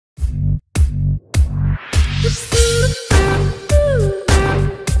Capture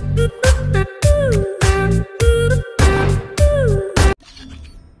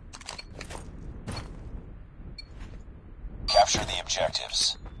the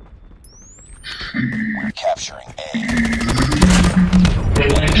objectives. We're capturing A.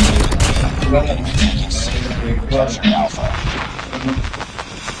 Enemy taking C. Captured Alpha.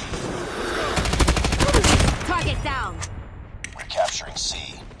 Target down. We're capturing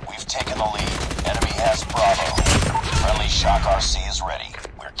C. We've taken the lead. Enemy has Bravo. Friendly Shock RC is ready.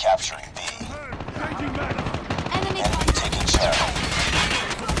 We're capturing B. Enemy taking Charlie.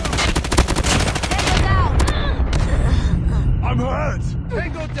 I'm hurt!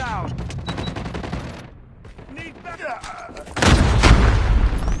 Tango down! Need back.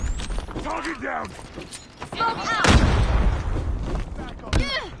 Target down! smoke out. Let's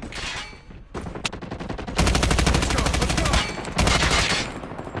go!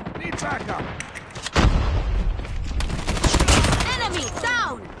 Need backup! Enemy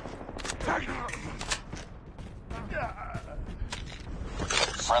down.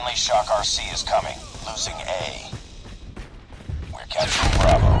 Friendly Shock RC is coming. Losing A. We're capturing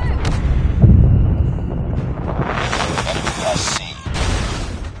Bravo. Enemy has C.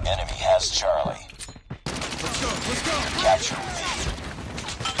 Enemy has Charlie. Let's go! Capture B.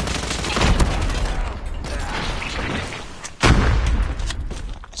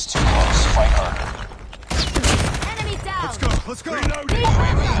 It's too close. Fight harder. Enemy down. Let's go! Reloading!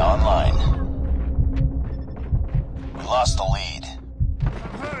 UAV online. We lost the lead.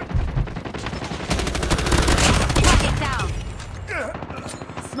 Target down.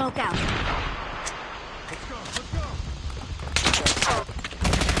 Smoke out. Let's go!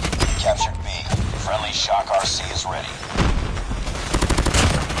 Captured B. Friendly Shock RC is ready.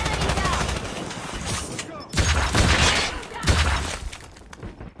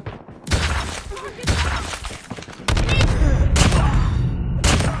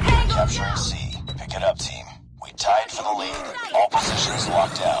 Enemy down. Capturing C. Pick it up, team. We tied for the lead. All positions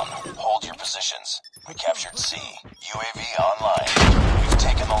locked down. Hold your positions. We captured C. UAV online. We've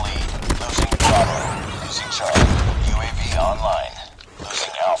taken the lead. Losing Bravo. Losing Charlie. UAV online.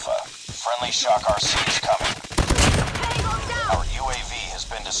 Losing Alpha. Friendly Shock RC is coming. Our UAV has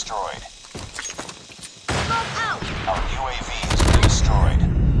been destroyed. Smoke out. Our UAV has been destroyed.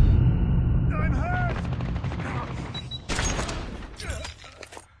 I'm hurt!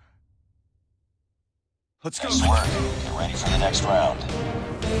 Let's go! Nice work. Get ready for the next round.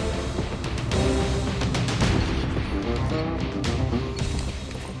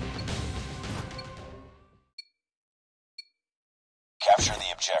 Capture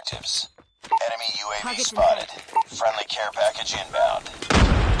the objectives. Enemy UAV Target spotted. Friendly care package inbound.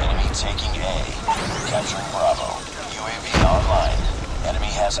 Enemy taking A. Capturing Bravo. UAV online.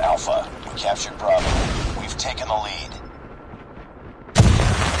 Enemy has Alpha. We captured Bravo. We've taken the lead.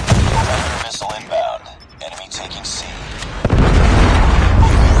 Predator missile inbound. Enemy taking C.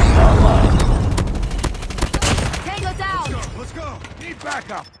 UAV online. Tango down. Let's go! Need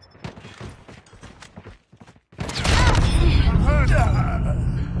backup!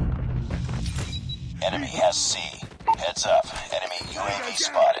 Enemy has C. Heads up. Enemy UAV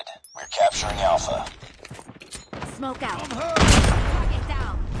spotted. We're capturing Alpha. Smoke out. Target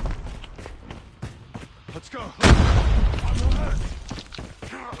down. Let's go! I'm hurt!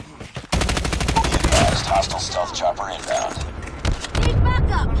 Be advised, hostile stealth chopper inbound. Need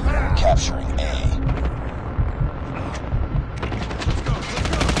backup. Capturing A.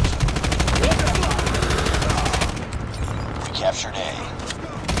 We captured A.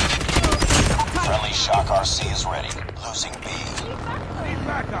 Friendly Shock RC is ready. Losing B. Need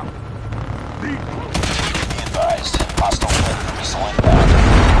backup! Be advised, hostile Predator missile inbound.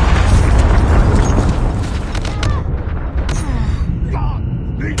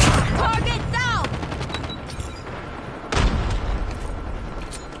 Need backup! Target down.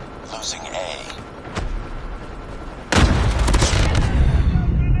 Losing A.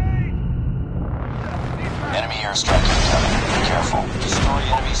 Enemy airstrike incoming. Be careful. Destroy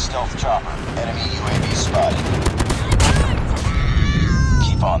enemy stealth chopper. Enemy UAV spotted.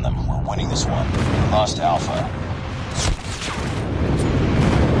 Keep on them. We're winning this one. Lost Alpha.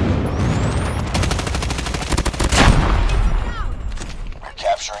 We're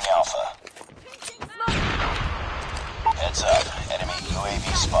capturing Alpha. Heads up. Enemy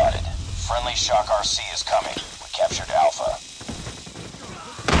UAV spotted. Friendly Shock RC is coming. We captured Alpha.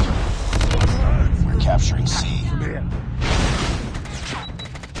 We're capturing C.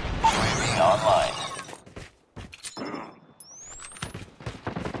 UAV online.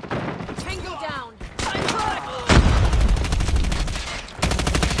 Tango down.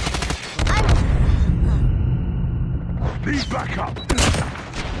 back up!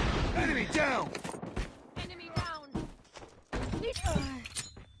 Enemy down! Enemy down.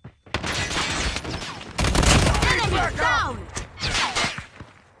 Enemy back up. down.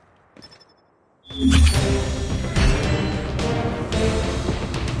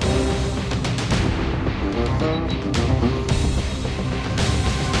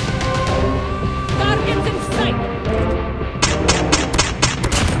 Targets in sight.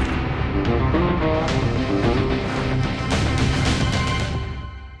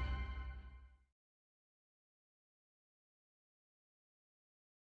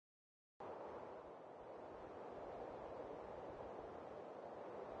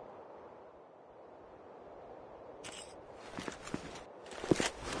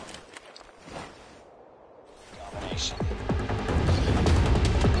 Domination.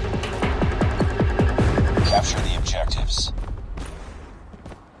 Capture the objectives.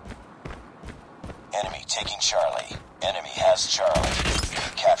 Enemy taking Charlie. Enemy has Charlie.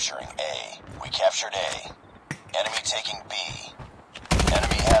 Capturing A. We captured A. Enemy taking B.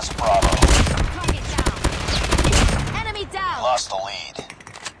 Enemy has Bravo. Target down. Enemy down. Lost the lead.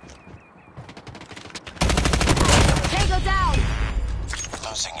 Tango down.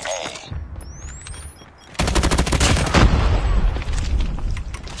 Losing A.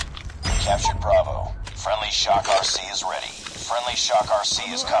 Captured Bravo. Friendly Shock RC is ready. Friendly Shock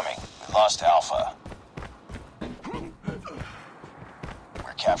RC is coming. We lost Alpha.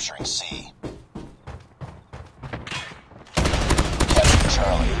 We're capturing C. Captured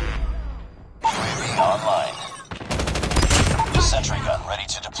Charlie. UAV online. Sentry gun ready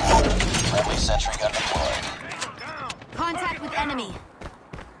to deploy. Friendly sentry gun deployed. Contact with enemy.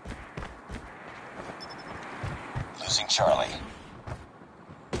 Losing Charlie.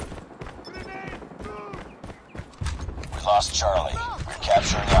 We lost Charlie. We're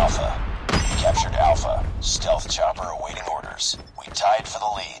capturing Alpha. We captured Alpha. Stealth chopper awaiting orders. We tied for the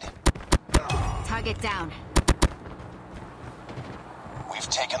lead. Target down. We've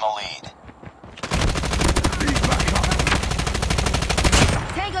taken the lead.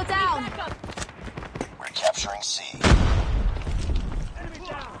 Tango down. We're capturing C.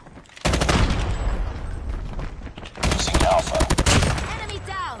 Losing Alpha. Enemy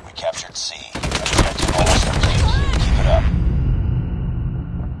down. We captured C. Objective almost complete. Keep it up.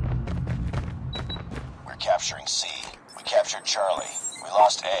 We're capturing C. We captured Charlie. We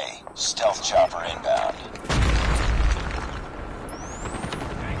lost A. Stealth chopper inbound.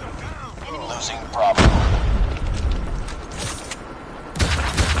 Losing Bravo.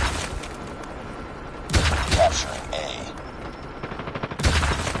 Capturing A.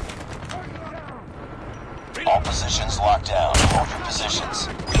 All positions locked down. Hold your positions.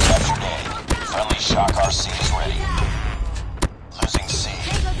 We captured A. Friendly Shock RC is ready. Losing C.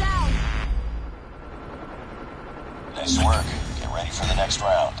 Tango down. Nice work. Get ready for the next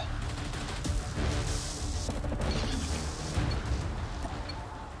round.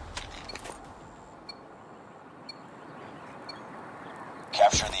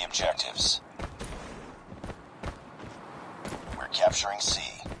 Capture the objectives. We're capturing C.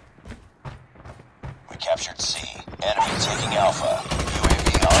 We captured C. Enemy taking Alpha.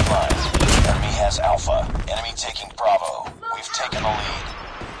 UAV online. Enemy has Alpha. Enemy taking Bravo. We've taken the lead.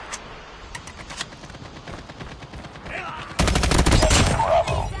 Capturing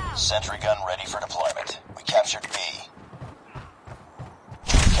Bravo. Sentry gun ready for deployment. We captured B.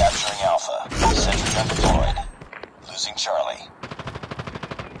 Capturing Alpha. Sentry gun deployed. Losing Charlie.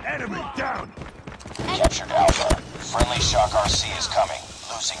 Enemy down! Captured Alpha. Friendly Shock RC is coming.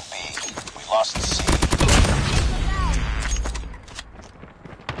 Losing B. We lost C.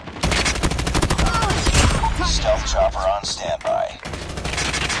 Stealth chopper on standby.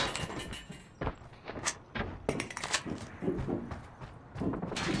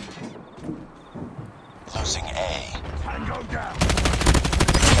 Losing A. Tango down!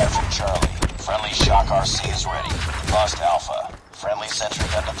 Captured Charlie. Friendly Shock RC is ready. Lost Alpha. Friendly sentry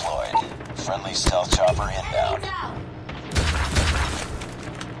gun deployed. Friendly stealth chopper inbound.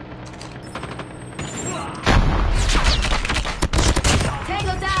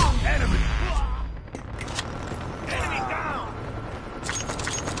 Tango down. Enemy! Enemy down!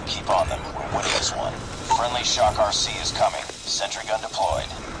 Keep on them. We're winning this one. Friendly Shock RC is coming. Sentry gun deployed.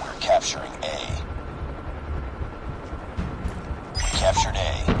 We're capturing A. We captured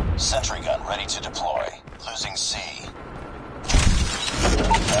A. Sentry gun ready to deploy. Losing C.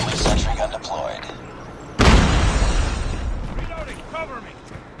 Friendly sentry gun deployed. Reloading! Cover me!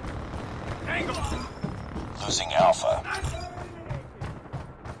 Tango! Losing Alpha.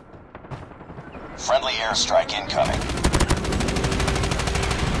 Friendly airstrike incoming.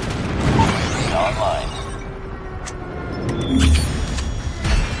 UAV online.